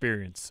enjoyable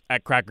experience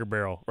at Cracker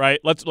Barrel, right?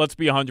 Let's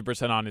be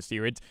 100% honest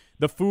here.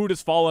 The food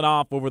has fallen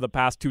off over the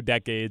past 2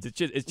 decades.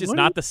 It's just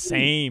not the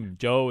same,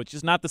 Joe. It's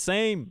just not the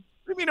same.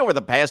 What do you mean over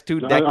the past 2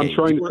 decades? I'm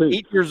trying to think.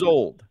 8 years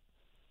old.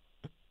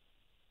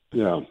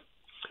 Yeah.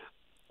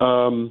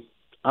 I'm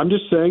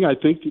just saying I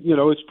think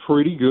it's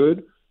pretty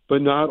good,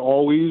 but not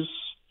always.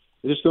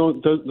 They just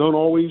don't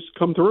always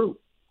come through.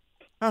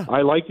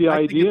 I like the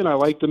idea and I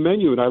like the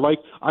menu and I like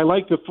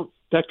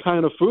that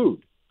kind of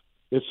food.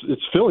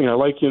 It's filling. I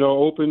like,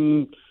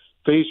 open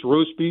face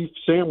roast beef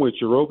sandwich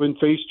or open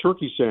face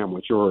turkey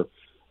sandwich or,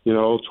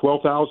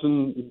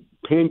 12,000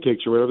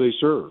 pancakes or whatever they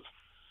serve.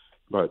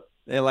 But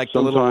they like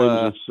the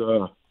little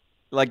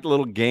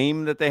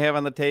game that they have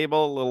on the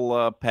table,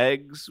 little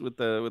pegs with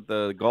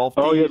the golf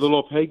tees. Oh yeah, the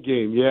little peg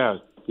game. Yeah.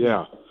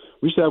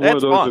 We used to have one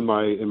of those in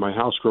my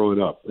house growing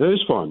up. It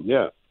is fun.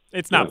 Yeah.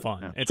 It's not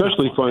fun. It's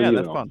especially not fun. fun.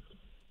 Yeah, that's fun.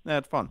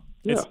 That's fun.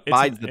 Yeah.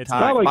 Bides the time.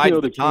 Not like,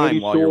 Bides the time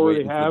candy while you're store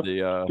waiting they have, for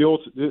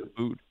the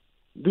food.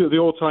 The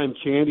old time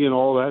candy and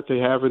all that they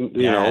have on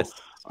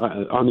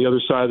the other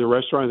side of the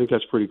restaurant. I think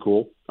that's pretty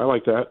cool. I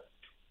like that.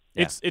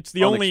 It's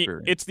the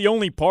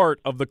only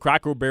part of the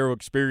Cracker Barrel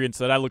experience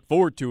that I look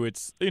forward to.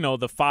 It's the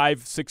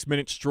 5-6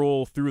 minute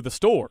stroll through the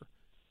store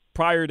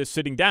prior to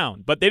sitting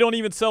down. But they don't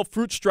even sell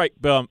Fruit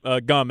Stripe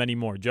gum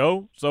anymore,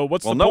 Joe. So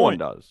what's the point? No one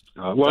does.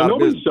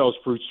 Nobody sells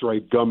Fruit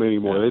Stripe gum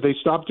anymore. They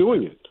stopped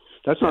doing it.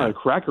 That's not a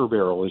Cracker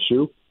Barrel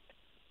issue.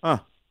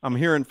 I'm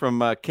hearing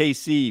from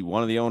KC,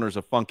 one of the owners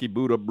of Funky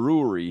Buddha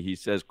Brewery. He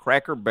says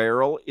Cracker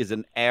Barrel is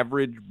an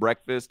average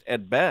breakfast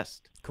at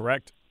best.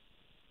 Correct.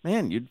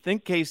 Man, you'd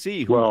think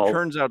KC, who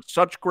turns out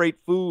such great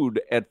food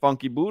at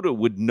Funky Buddha,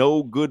 would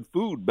know good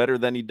food better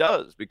than he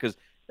does, because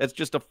that's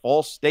just a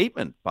false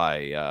statement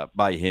by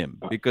him.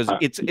 Because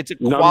it's a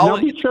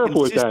quality,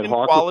 consistent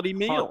quality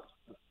meal.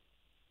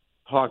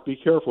 Hawk, be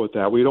careful with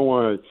that. We don't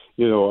want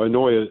to,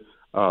 annoy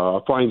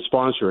a fine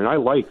sponsor, and I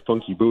like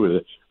Funky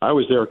Buddha. I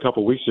was there a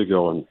couple weeks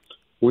ago, and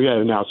we had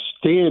an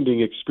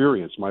outstanding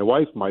experience. My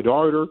wife, my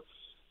daughter,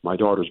 my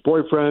daughter's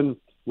boyfriend,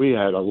 we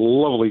had a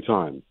lovely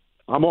time.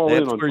 I'm all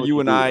in on where you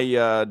and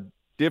I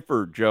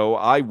differ, Joe.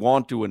 I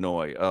want to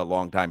annoy a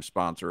longtime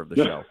sponsor of the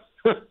show.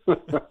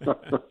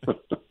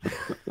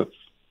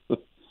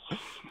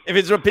 If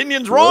his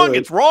opinion's wrong,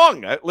 it's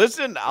wrong.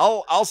 Listen,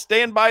 I'll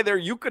stand by their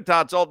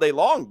Yucatats all day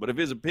long, but if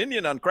his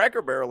opinion on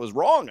Cracker Barrel is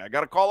wrong, I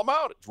got to call him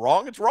out. It's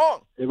wrong. It's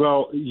wrong.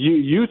 Well,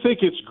 you think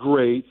it's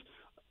great.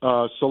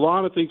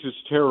 Solana thinks it's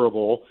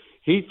terrible.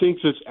 He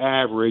thinks it's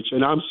average,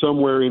 and I'm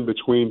somewhere in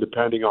between,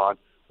 depending on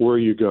where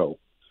you go.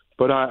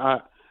 But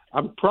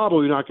I'm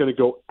probably not going to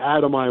go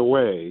out of my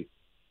way,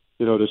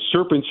 to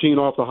serpentine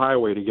off the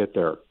highway to get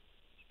there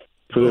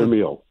for their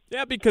meal.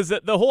 Yeah, because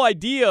the whole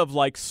idea of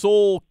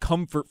soul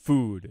comfort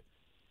food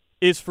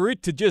is for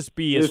it to just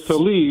be to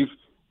leave.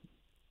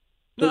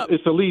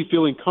 It's to leave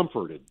feeling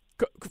comforted.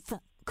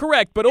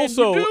 Correct, but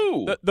also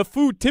do. the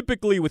food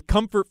typically with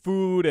comfort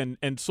food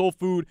and soul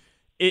food,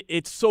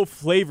 it's so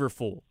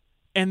flavorful.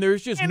 And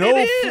there's just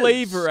no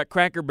flavor at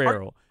Cracker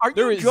Barrel.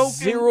 There is joking?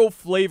 zero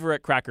flavor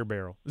at Cracker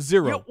Barrel.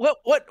 Zero.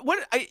 What?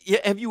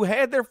 Have you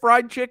had their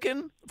fried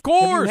chicken? Of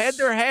course. Have you had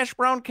their hash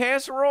brown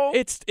casserole?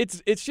 It's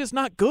just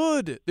not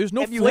good. There's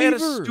no have flavor. Have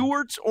you had a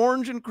Stewart's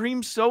orange and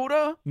cream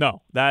soda?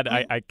 No, that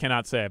I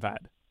cannot say I've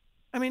had.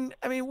 I mean,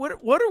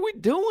 what are we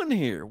doing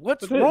here?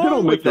 What's They wrong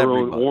don't with make their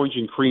everybody? own orange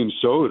and cream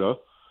soda.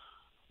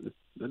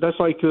 That's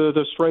like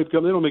the striped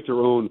gum. They don't make their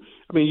own.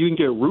 I mean, you can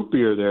get root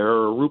beer there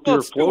or root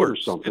beer float or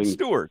something. It's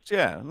Stewart's,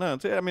 yeah. No,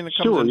 it comes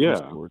Stewart, in yeah.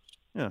 from Stewart's.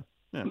 Yeah.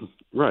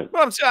 Right.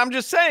 Well, I'm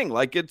just saying,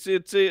 like it's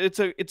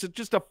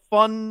just a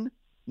fun,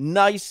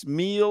 nice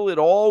meal. It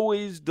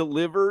always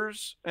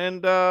delivers,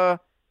 and I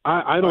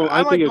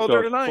think it's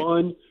a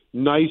fun,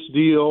 nice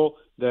deal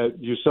that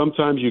you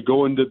sometimes you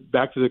go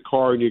back to the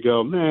car and you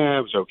go, nah,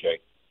 it was okay.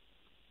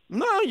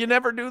 No, you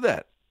never do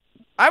that.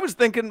 I was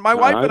thinking, my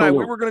wife and I,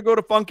 we were going to go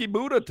to Funky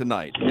Buddha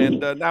tonight, and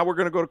now we're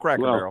going to go to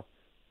Cracker Barrel.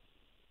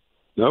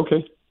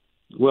 Okay.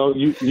 Well,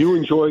 you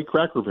enjoy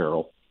Cracker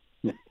Barrel.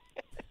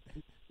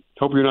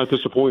 Hope you're not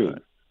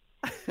disappointed.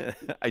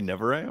 I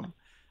never am.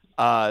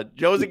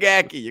 Joe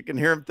Zagacki, you can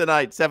hear him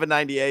tonight,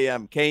 7:90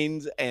 a.m.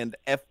 Canes and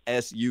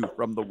FSU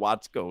from the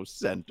Watsco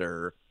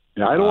Center.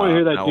 Yeah, I don't want to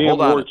hear that damn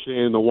war chant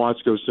in the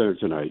Watsco Center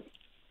tonight.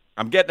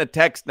 I'm getting a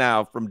text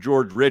now from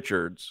George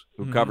Richards,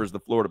 who covers the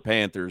Florida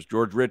Panthers.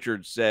 George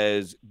Richards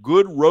says,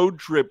 good road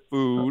trip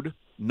food,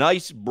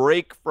 nice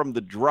break from the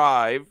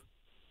drive.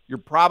 You're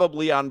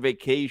probably on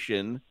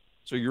vacation,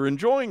 so you're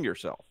enjoying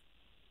yourself.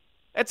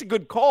 That's a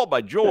good call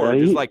by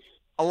George. It's like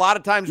a lot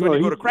of times when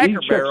you go to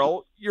Cracker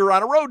Barrel, you're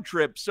on a road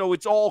trip, so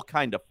it's all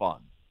kind of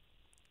fun.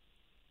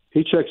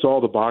 He checks all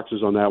the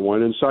boxes on that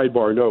one. And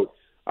sidebar note,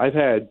 I've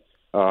had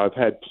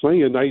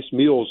plenty of nice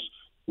meals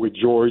with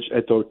George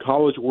at the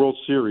College World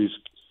Series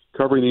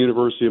covering the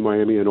University of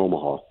Miami and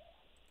Omaha.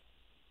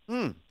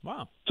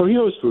 Wow. So he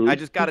knows food. I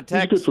just got a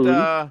text.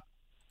 I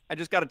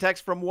just got a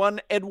text from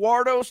one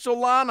Eduardo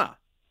Solana.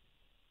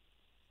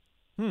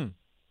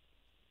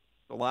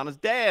 Solana's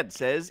dad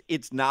says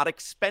it's not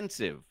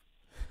expensive.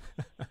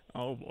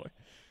 Oh, boy.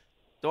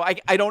 So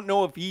I don't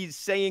know if he's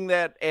saying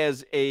that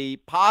as a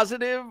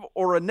positive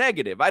or a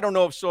negative. I don't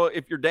know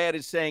if your dad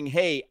is saying,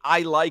 hey,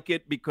 I like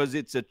it because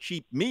it's a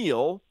cheap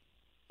meal,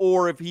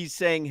 or if he's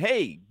saying,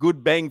 hey,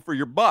 good bang for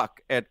your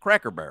buck at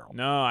Cracker Barrel.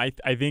 No, I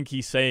think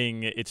he's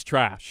saying it's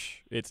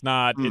trash. It's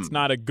not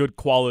a good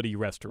quality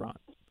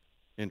restaurant.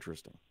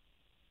 Interesting.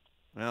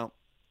 Well,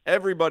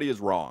 everybody is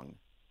wrong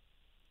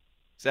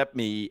except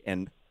me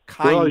and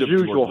kind of as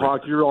usual, George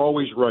Hawk, you're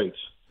always right.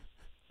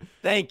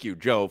 Thank you,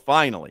 Joe.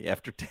 Finally,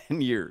 after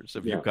 10 years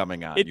of you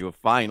coming on, you have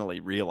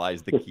finally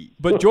realized the key.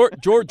 But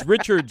George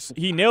Richards,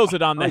 he nails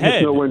it on the head. I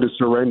just know when to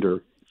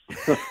surrender.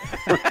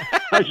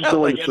 I just know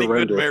when to any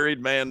surrender. good married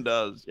man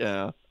does,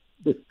 yeah.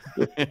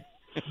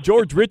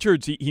 George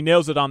Richards, he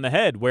nails it on the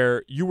head,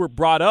 where you were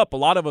brought up, a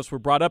lot of us were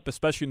brought up,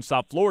 especially in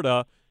South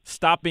Florida,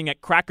 stopping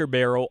at Cracker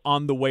Barrel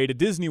on the way to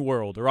Disney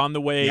World or on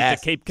the way to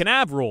Cape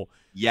Canaveral.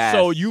 Yes.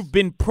 So you've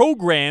been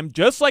programmed,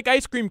 just like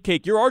ice cream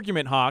cake, your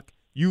argument, Hawk,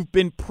 you've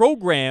been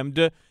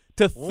programmed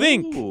to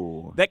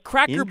think that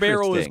Cracker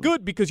Barrel is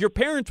good because your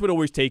parents would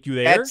always take you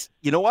there.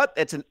 You know what?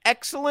 That's an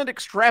excellent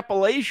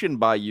extrapolation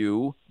by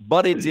you,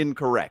 but it's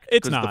incorrect.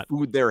 It's not. The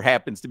food there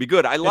happens to be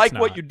good. I like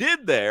what you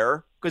did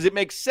there because it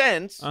makes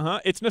sense.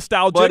 It's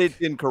nostalgic. But it's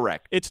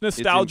incorrect. It's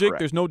nostalgic.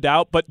 There's no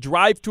doubt. But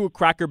drive to a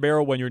Cracker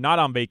Barrel when you're not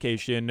on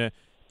vacation.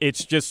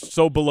 It's just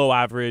so below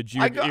average.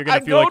 You're going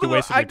to feel like you're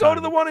wasting your time. I go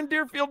to the one in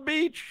Deerfield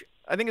Beach.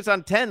 I think it's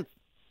on 10th.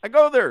 I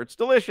go there. It's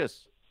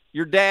delicious.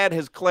 Your dad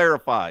has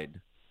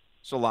clarified,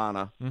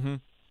 Solana. Mm-hmm.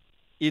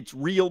 It's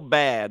real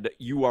bad.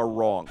 You are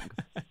wrong.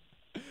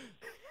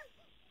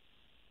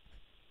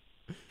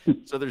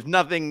 So there's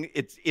nothing.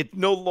 It's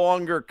no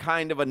longer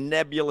kind of a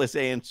nebulous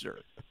answer.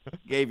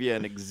 Gave you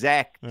an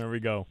exact. There we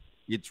go.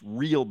 It's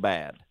real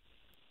bad,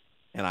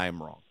 and I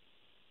am wrong.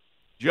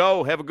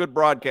 Joe, have a good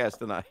broadcast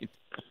tonight.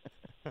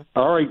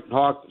 All right,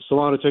 Hawk.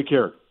 Solana, take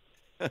care.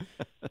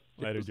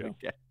 Later, Joe.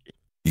 Okay.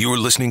 You're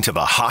listening to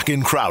the Hoch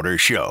and Crowder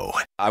Show.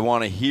 I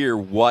want to hear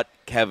what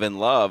Kevin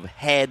Love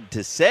had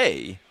to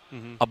say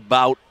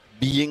about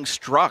being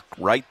struck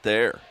right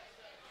there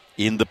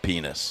in the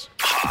penis.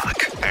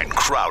 Hoch and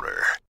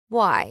Crowder.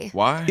 Why?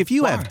 If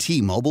you have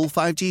T-Mobile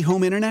 5G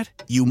home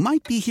internet, you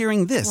might be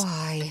hearing this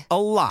Why?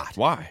 a lot.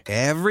 Why?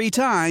 Every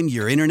time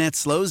your internet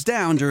slows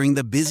down during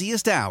the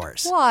busiest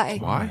hours.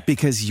 Why?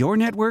 Because your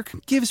network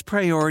gives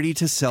priority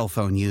to cell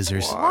phone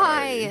users.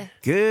 Why?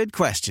 Good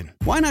question.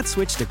 Why not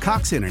switch to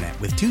Cox Internet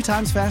with 2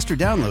 times faster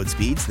download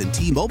speeds than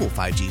T-Mobile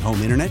 5G home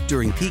internet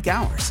during peak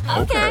hours?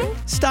 Okay.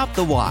 Stop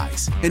the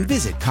whys and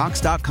visit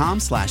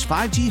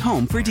Cox.com/5G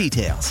home for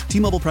details.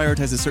 T-Mobile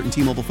prioritizes certain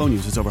T-Mobile phone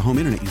users over home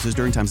internet users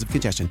during times of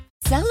congestion.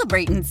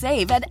 Celebrate and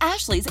save at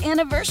Ashley's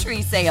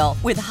Anniversary Sale.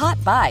 With Hot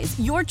Buys,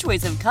 your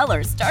choice of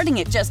colors starting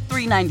at just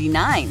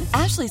 $3.99.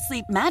 Ashley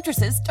Sleep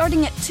mattresses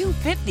starting at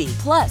 $2.50.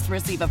 Plus,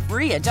 receive a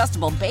free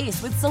adjustable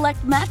base with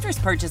select mattress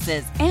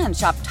purchases. And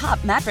shop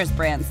top mattress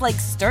brands like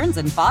Stearns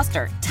 &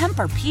 Foster,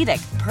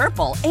 Tempur-Pedic,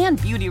 Purple, and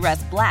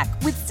Beautyrest Black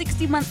with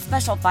 60-month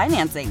special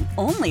financing.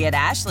 Only at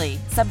Ashley.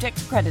 Subject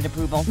to credit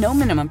approval. No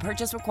minimum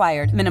purchase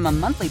required. Minimum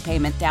monthly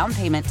payment, down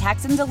payment,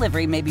 tax, and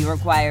delivery may be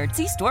required.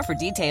 See store for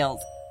details.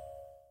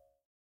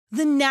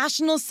 The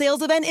national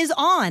sales event is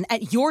on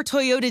at your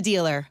Toyota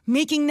dealer,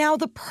 making now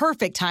the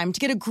perfect time to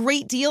get a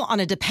great deal on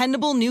a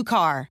dependable new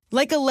car.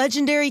 Like a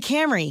legendary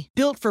Camry,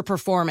 built for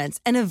performance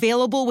and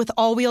available with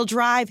all-wheel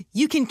drive,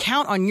 you can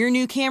count on your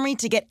new Camry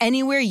to get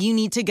anywhere you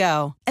need to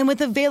go. And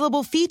with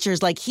available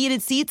features like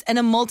heated seats and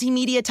a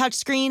multimedia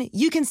touchscreen,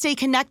 you can stay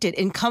connected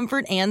in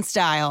comfort and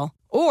style.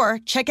 Or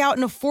check out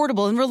an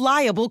affordable and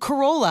reliable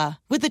Corolla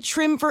with a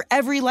trim for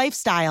every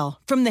lifestyle.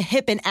 From the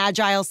hip and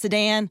agile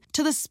sedan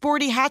to the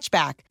sporty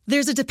hatchback,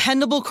 there's a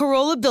dependable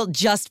Corolla built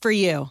just for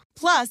you.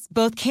 Plus,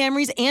 both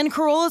Camrys and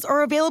Corollas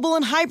are available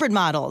in hybrid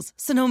models,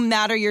 so no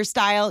matter your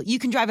style, you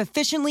can drive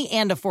efficiently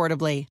and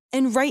affordably.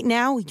 And right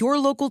now, your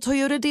local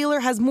Toyota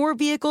dealer has more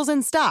vehicles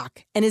in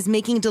stock and is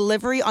making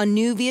delivery on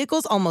new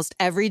vehicles almost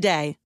every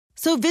day.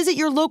 So visit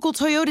your local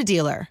Toyota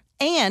dealer.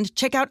 And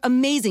check out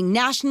amazing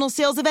national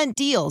sales event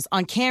deals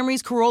on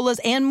Camrys, Corollas,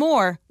 and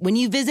more when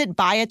you visit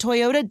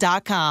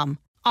buyatoyota.com.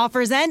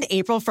 Offers end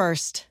April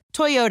 1st.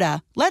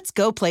 Toyota, let's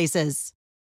go places.